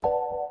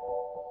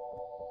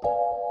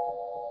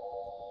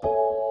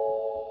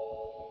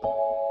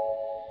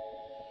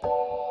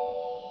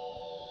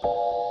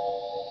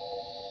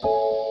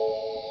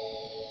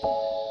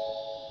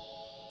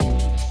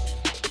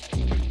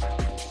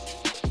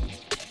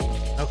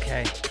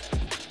Okay.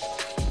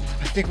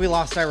 I think we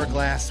lost Ira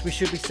Glass. We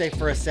should be safe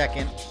for a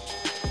second.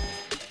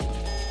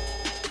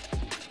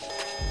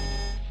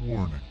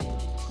 Warning.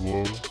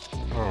 Low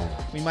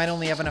power. We might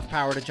only have enough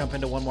power to jump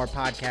into one more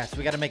podcast.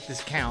 We got to make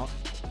this count.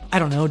 I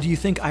don't know. Do you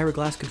think Ira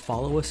Glass could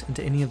follow us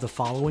into any of the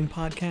following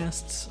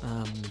podcasts?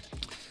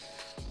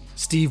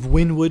 Steve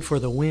Winwood for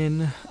the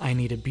win. I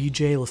Need a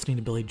BJ listening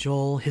to Billy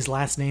Joel. His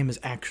last name is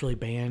actually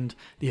Band,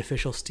 the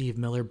official Steve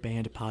Miller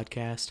Band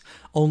podcast.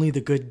 Only the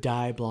Good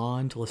Die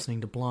Blonde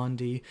listening to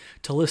Blondie.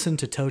 To listen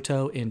to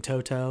Toto in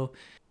Toto.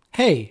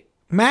 Hey,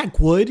 Mac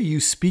Wood, you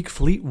speak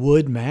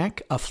Fleetwood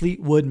Mac? A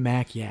Fleetwood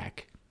Mac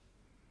yak.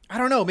 I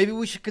don't know. Maybe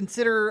we should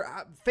consider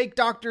fake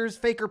doctors,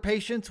 faker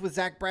patients with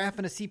Zach Braff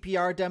and a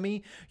CPR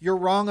dummy. You're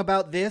wrong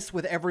about this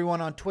with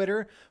everyone on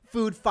Twitter.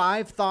 Food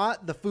 5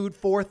 Thought, the Food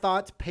 4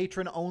 Thoughts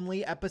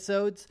patron-only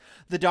episodes.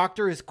 The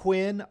Doctor is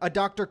Quinn, a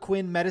Dr.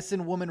 Quinn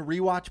Medicine Woman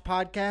rewatch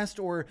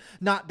podcast, or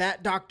Not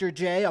That Dr.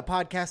 J, a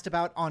podcast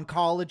about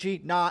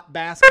oncology, not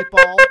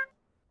basketball.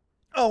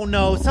 Oh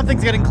no,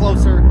 something's getting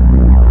closer.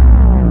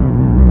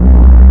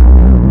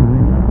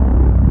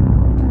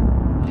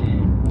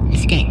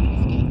 Escape.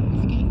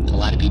 A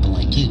lot of people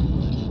like you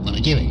want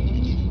to do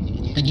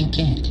it, but you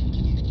can't,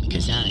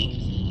 because I'm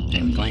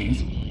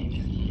Glass,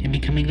 am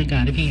becoming the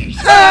god of ears.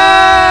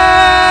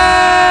 Ah!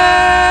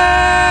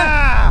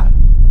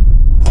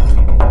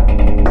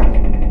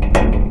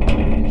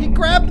 He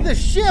grabbed the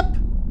ship!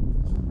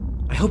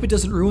 I hope it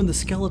doesn't ruin the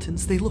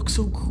skeletons. They look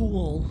so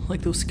cool.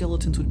 Like those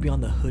skeletons would be on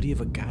the hoodie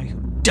of a guy who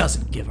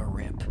doesn't give a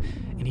rip.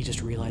 And he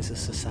just realizes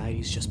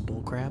society's just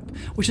bullcrap,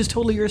 which is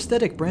totally your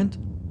aesthetic, Brent.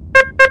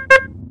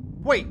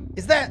 Wait,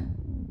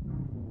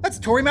 that's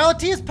Tori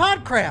Malatia's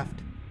Podcraft.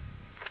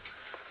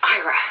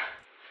 Ira,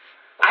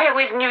 I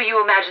always knew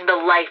you imagined the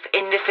life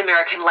in This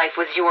American Life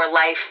was your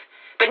life,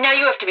 but now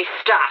you have to be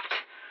stopped.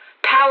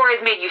 Power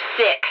has made you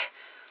sick.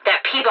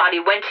 That Peabody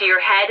went to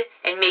your head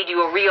and made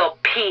you a real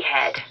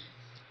pea-head.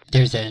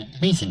 There's a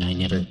reason I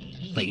never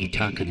let you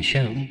talk on the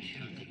show,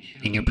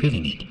 and you're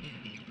proving it.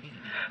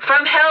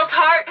 From hell's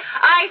heart,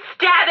 I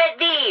stab at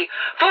thee.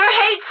 For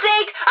hate's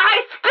sake,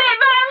 I spit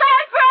my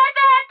last breath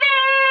at thee!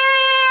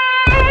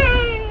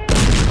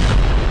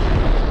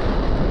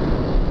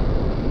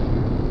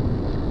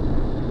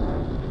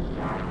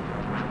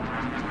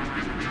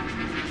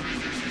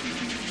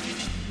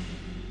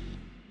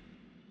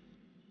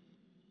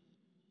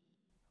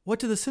 What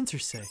do the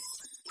censors say?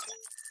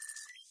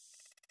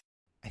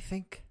 I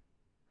think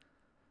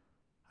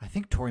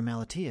Tori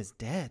Malatia is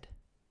dead.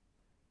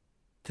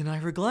 Then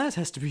Ira Glass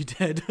has to be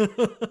dead.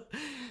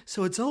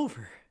 So it's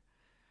over.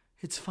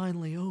 It's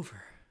finally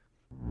over.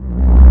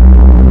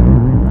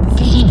 The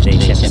theme of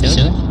today's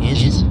episode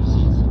is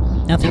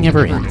Nothing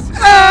Ever Ends.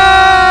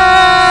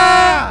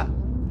 Ah!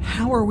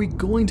 How are we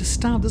going to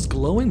stop this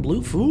glowing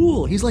blue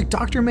fool? He's like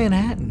Dr.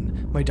 Manhattan.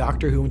 My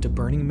doctor who went to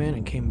Burning Man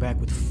and came back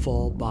with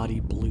full body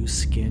blue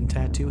skin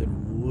tattoo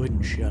and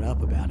wouldn't shut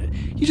up about it.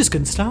 You just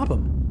couldn't stop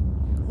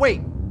him.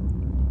 Wait,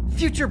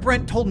 future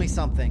Brent told me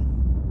something.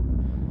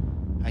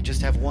 I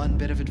just have one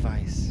bit of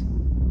advice.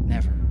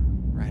 Never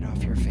write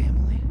off your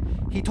family.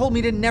 He told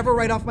me to never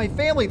write off my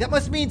family. That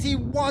must mean he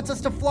wants us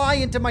to fly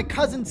into my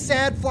cousin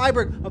Sad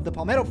Flyberg of the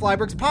Palmetto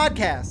Flybergs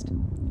podcast.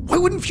 Why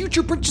wouldn't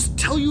future Brent just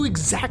tell you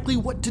exactly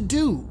what to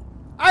do?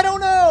 I don't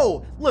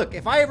know. Look,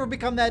 if I ever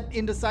become that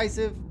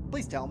indecisive,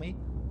 please tell me.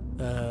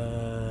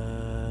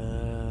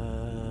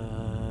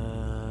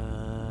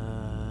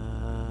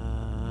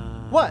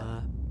 What?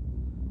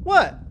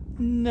 What?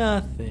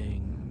 Nothing.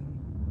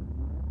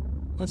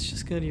 Let's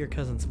just go to your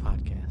cousin's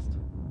podcast.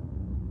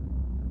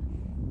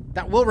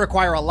 That will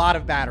require a lot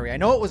of battery. I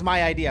know it was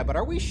my idea, but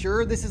are we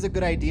sure this is a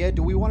good idea?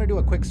 Do we want to do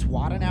a quick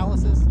SWOT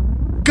analysis?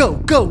 Go,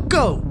 go,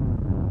 go!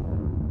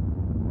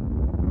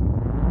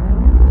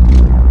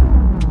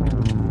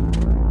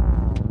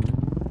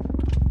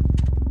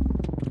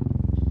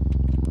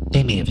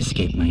 They may have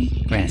escaped my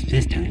grasp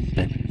this time,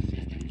 but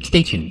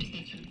stay tuned.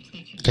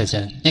 Because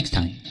next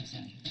time,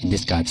 in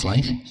this god's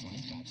life,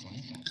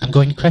 I'm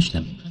going to crush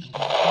them.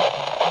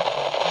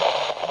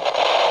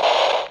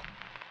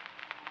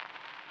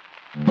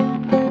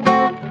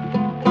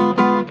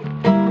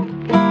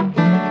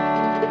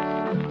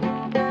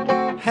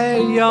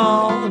 Hey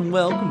y'all, and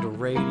welcome to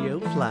Radio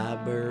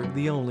Flyberg,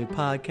 the only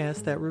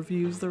podcast that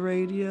reviews the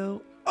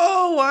radio.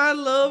 Oh, I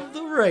love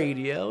the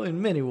radio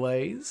in many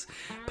ways.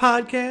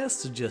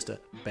 Podcasts are just a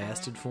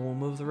bastard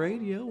form of the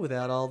radio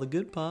without all the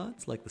good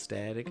parts, like the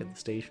static and the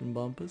station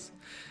bumpers.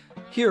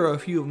 Here are a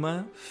few of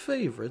my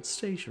favorite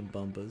station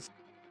bumpers.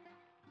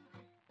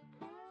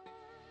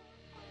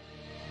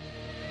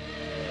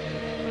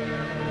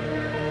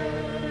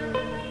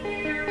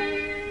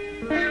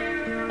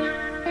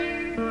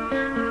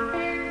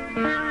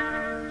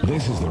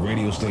 This is the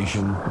radio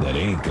station that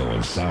ain't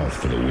going south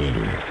for the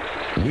winter.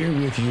 We're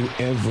with you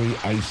every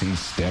icy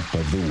step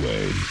of the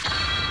way.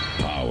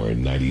 Power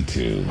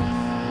 92.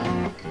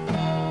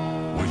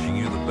 Wishing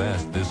you the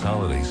best this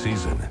holiday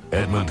season.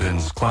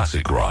 Edmonton's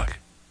Classic Rock.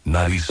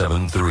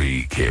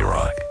 97.3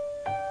 K-Rock.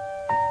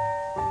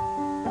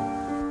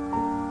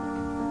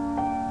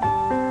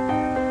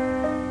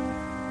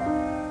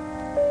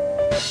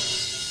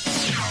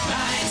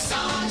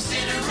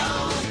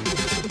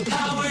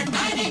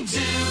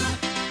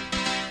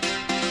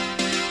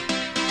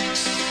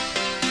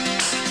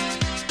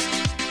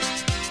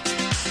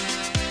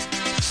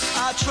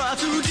 try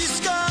to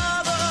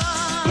discover.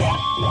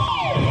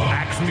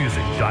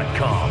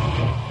 AxeMusic.com.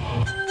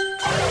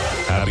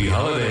 Happy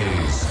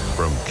holidays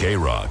from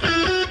K-Rock.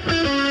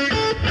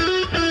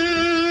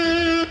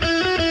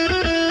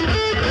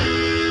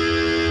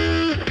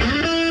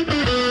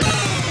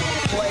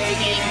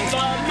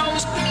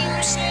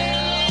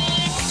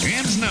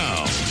 And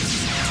now,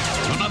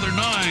 another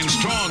 9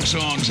 strong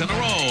songs in a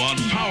row on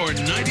Power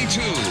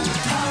 92.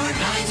 Power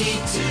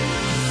 92.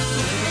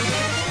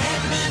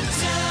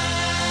 Edmonton.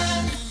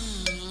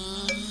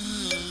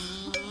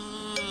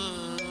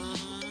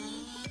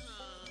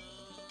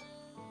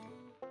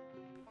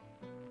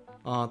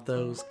 Aren't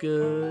those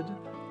good?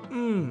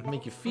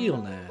 Make you feel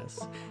nice.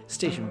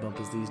 Station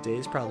bumpers these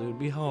days probably would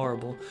be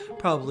horrible.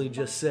 Probably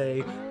just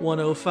say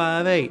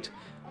 1058.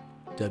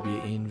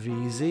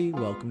 WNVZ,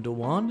 welcome to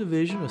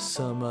WandaVision or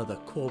some other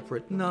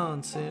corporate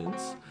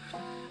nonsense.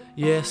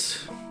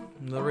 Yes,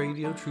 the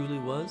radio truly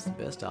was the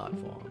best art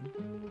form.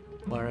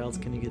 Where else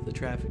can you get the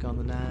traffic on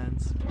the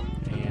 9s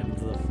and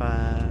the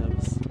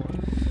 5s?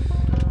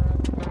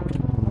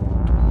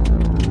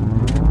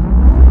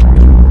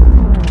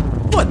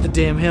 What the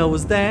damn hell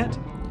was that?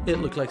 It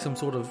looked like some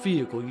sort of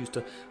vehicle used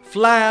to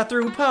fly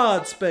through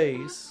pod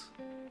space.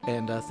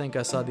 And I think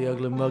I saw the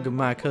ugly mug of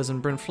my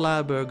cousin Brent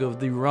Flyberg of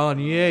the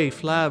Ronier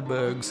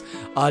Flybergs,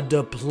 a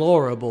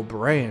deplorable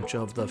branch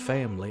of the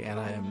family, and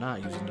I am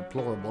not using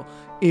deplorable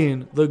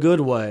in the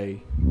good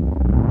way.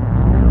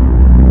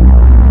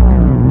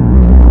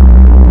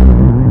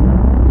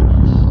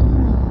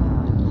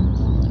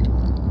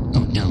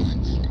 Oh no.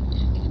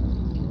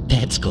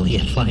 That's Scalia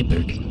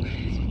Flyberg.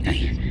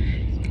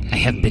 I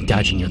haven't been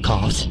dodging your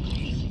calls.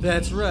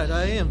 That's right,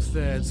 I am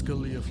Thad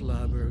Scalia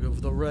Flyberg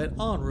of the Right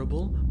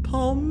Honorable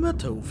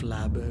Palmetto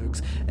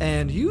Flybergs.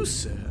 And you,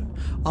 sir,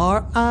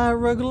 are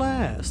Ira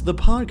Glass, the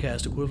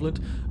podcast equivalent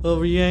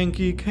of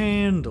Yankee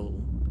Candle.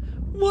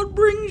 What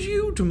brings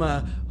you to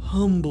my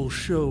humble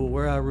show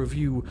where I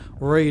review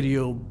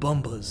radio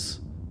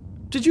bumpers?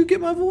 Did you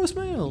get my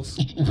voicemails?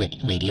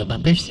 Radio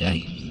bumpers?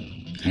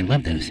 I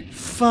love those.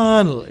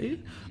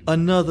 Finally,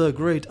 another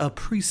great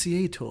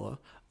appreciator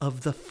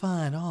of the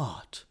fine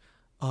art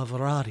of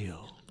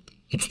radio.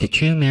 It's the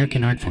true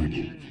American art form.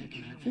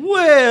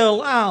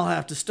 Well, I'll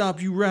have to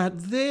stop you right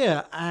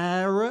there,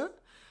 Ira.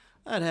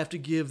 I'd have to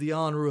give the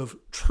honor of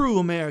true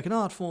American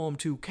art form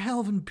to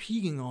Calvin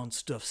peeing on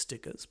stuff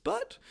stickers,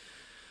 but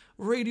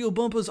radio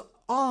bumpers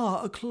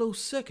are a close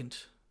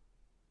second,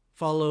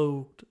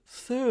 followed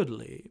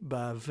thirdly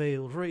by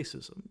veiled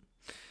racism.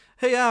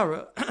 Hey,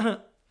 Ira,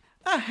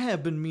 I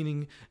have been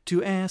meaning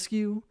to ask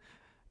you,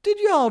 did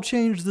y'all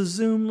change the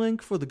Zoom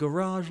link for the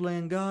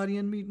Garageland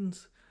Guardian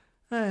meetings?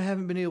 I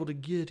haven't been able to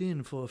get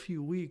in for a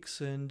few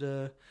weeks, and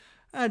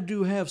I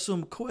do have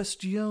some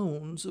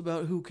questions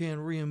about who can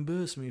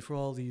reimburse me for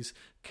all these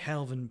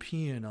Calvin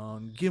peeing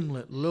on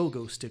Gimlet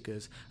logo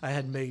stickers I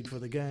had made for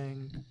the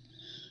gang.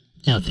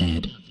 No,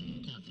 Thad.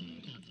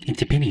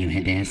 It's a pity you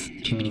had to ask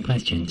too many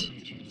questions.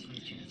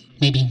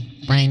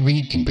 Maybe Brian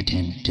Reed can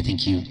pretend to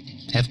think you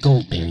have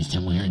gold buried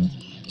somewhere and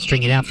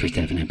string it out for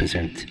 7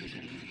 episodes.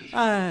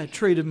 I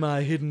traded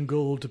my hidden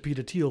gold to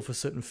Peter Thiel for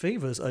certain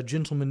favors a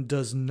gentleman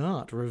does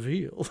not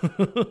reveal.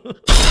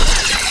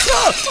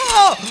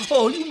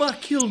 Oh, you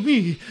might kill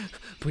me,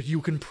 but you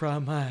can pry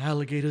my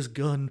alligator's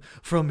gun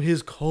from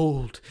his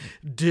cold,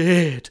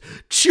 dead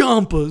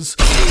chompers.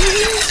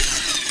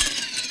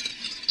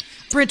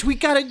 Brent, we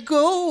gotta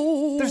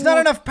go. There's not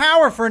enough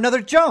power for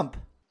another jump.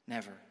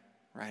 Never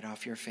write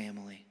off your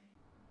family.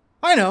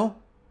 I know.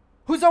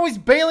 Who's always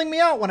bailing me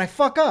out when I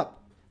fuck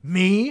up?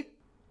 Me?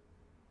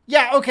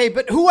 Yeah, okay,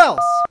 but who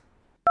else?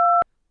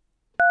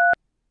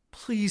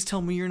 Please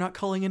tell me you're not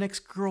calling an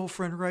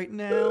ex-girlfriend right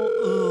now.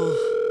 Ugh.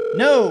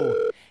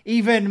 No,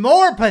 even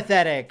more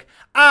pathetic.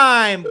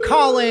 I'm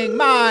calling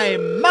my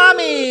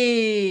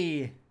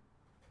mommy.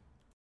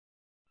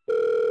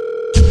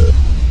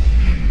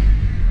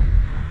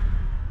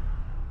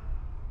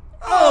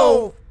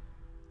 Oh,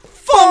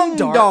 phone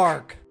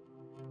dark.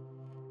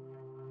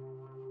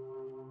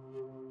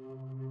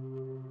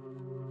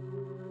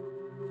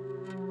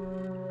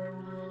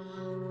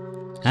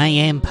 I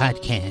am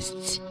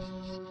podcasts.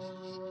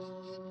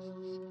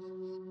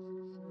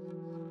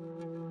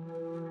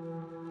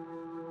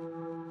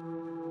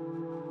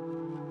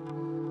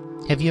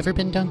 Have you ever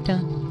been dunked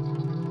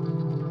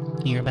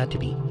on? You're about to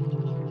be.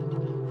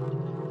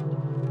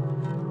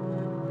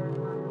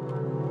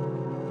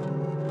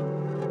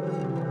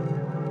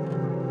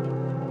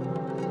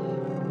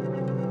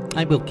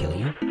 I will kill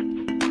you.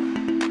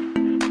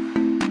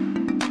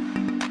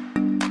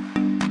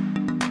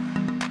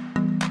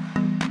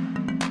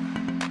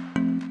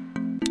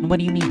 What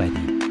do you mean by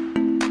that?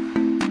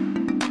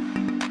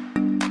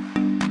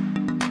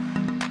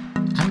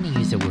 I'm going to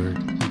use a word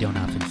we don't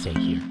often say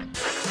here.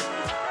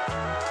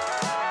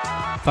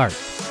 Fart.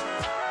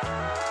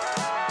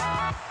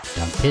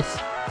 Dog piss.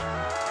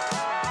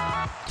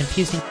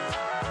 Confusing.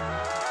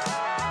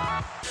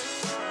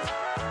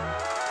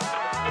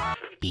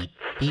 Beep,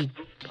 beep.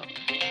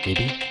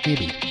 Ribby,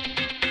 ribby.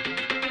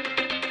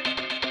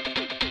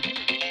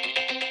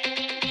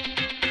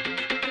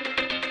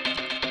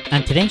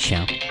 On today's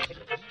show,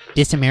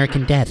 This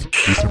American Death.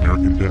 This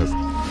American Death.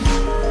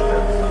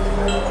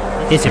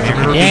 This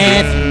American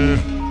Death.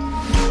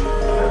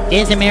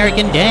 This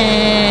American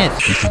Death.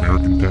 This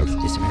American Death.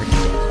 This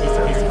American Death.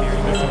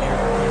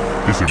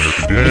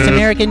 This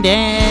American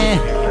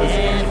Death. This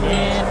American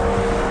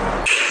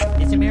Death.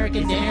 This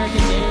American Death.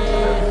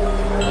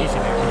 This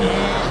American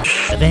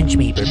Death. Avenge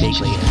me,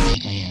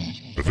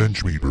 Birbiglia.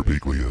 Avenge me,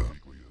 Birbiglia.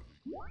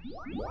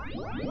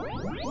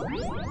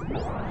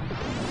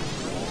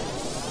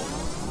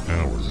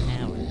 Howard.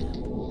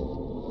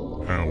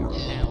 Howard.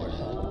 Howard.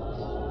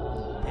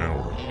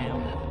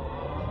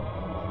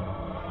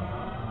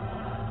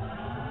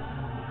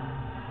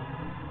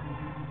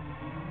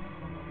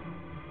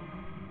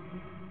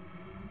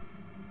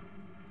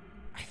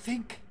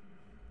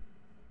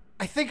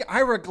 I think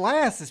Ira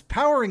Glass is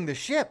powering the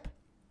ship.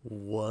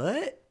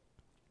 What?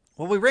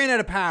 Well, we ran out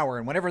of power,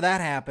 and whenever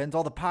that happens,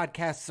 all the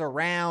podcasts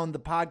around the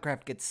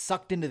Podcraft get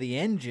sucked into the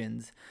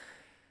engines.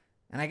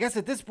 And I guess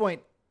at this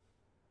point,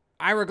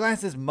 Ira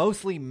Glass is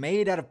mostly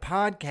made out of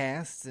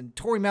podcasts, and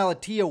Tori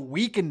Malatia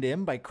weakened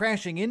him by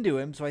crashing into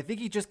him, so I think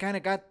he just kind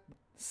of got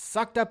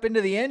sucked up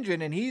into the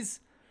engine, and he's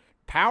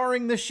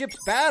powering the ship's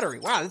battery.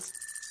 Wow, it's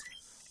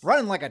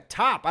running like a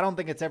top. I don't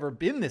think it's ever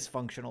been this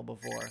functional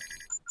before.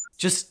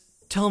 Just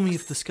tell me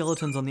if the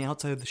skeletons on the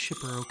outside of the ship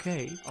are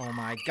okay. Oh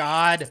my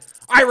god.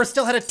 Ira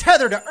still had a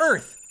tether to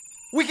Earth.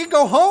 We can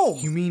go home.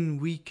 You mean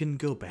we can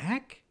go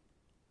back?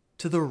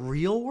 To the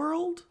real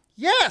world?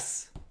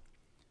 Yes.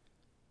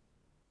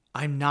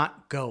 I'm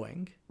not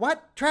going.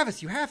 What?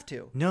 Travis, you have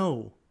to.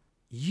 No,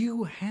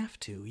 you have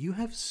to. You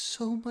have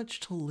so much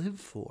to live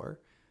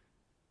for.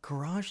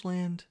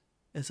 Garageland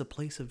is a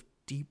place of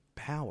deep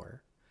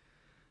power.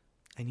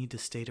 I need to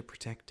stay to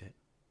protect it.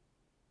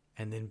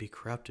 And then be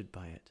corrupted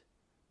by it.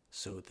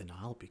 So then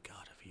I'll be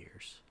God of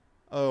Years.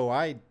 Oh,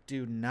 I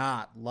do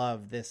not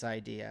love this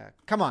idea.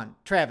 Come on,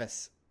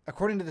 Travis.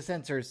 According to the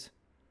sensors,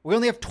 we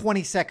only have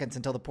 20 seconds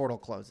until the portal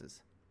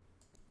closes.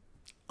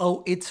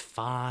 Oh, it's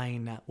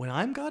fine. When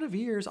I'm God of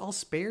Years, I'll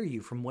spare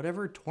you from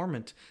whatever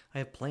torment I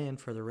have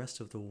planned for the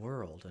rest of the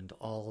world and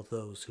all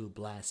those who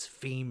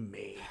blaspheme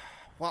me.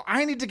 Well,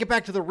 I need to get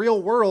back to the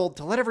real world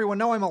to let everyone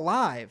know I'm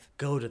alive.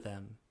 Go to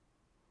them.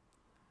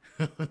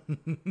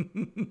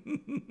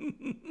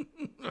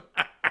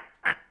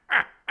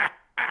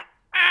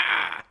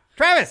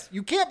 Travis,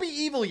 you can't be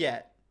evil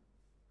yet.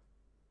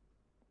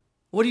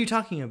 What are you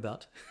talking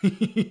about?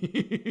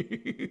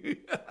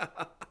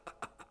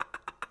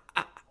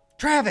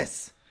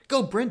 Travis!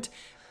 Go, Brent.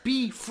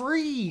 Be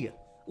free.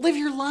 Live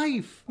your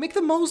life. Make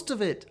the most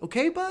of it.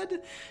 Okay,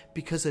 bud?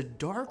 Because a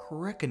dark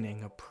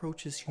reckoning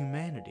approaches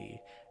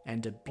humanity,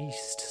 and a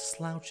beast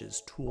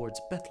slouches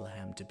towards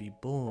Bethlehem to be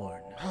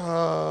born.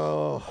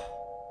 Oh.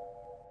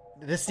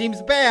 This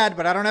seems bad,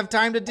 but I don't have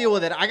time to deal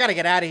with it. I gotta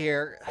get out of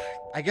here.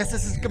 I guess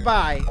this is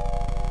goodbye.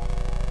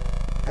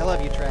 I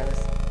love you, Travis.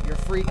 You're a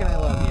freak and I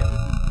love you.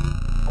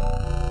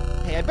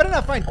 Hey, I better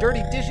not find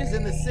dirty dishes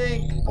in the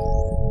sink.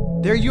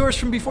 They're yours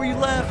from before you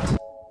left.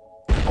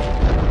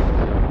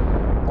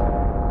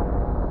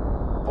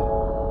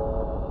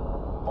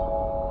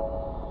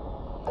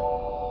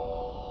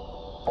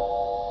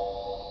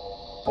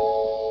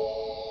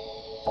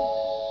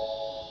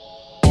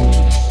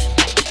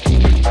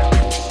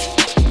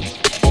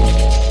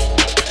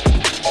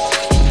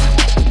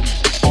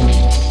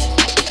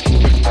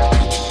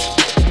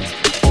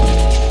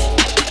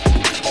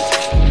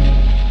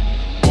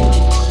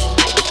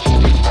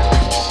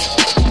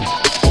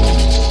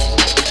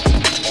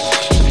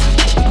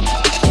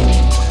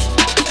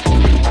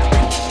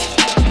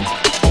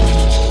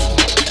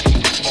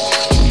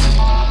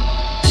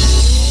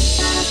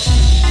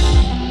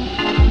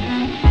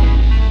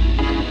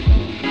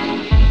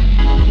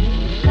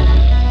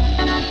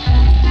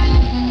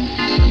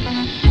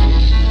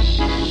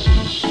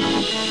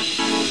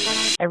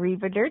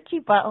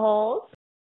 Arrivederci, buttholes.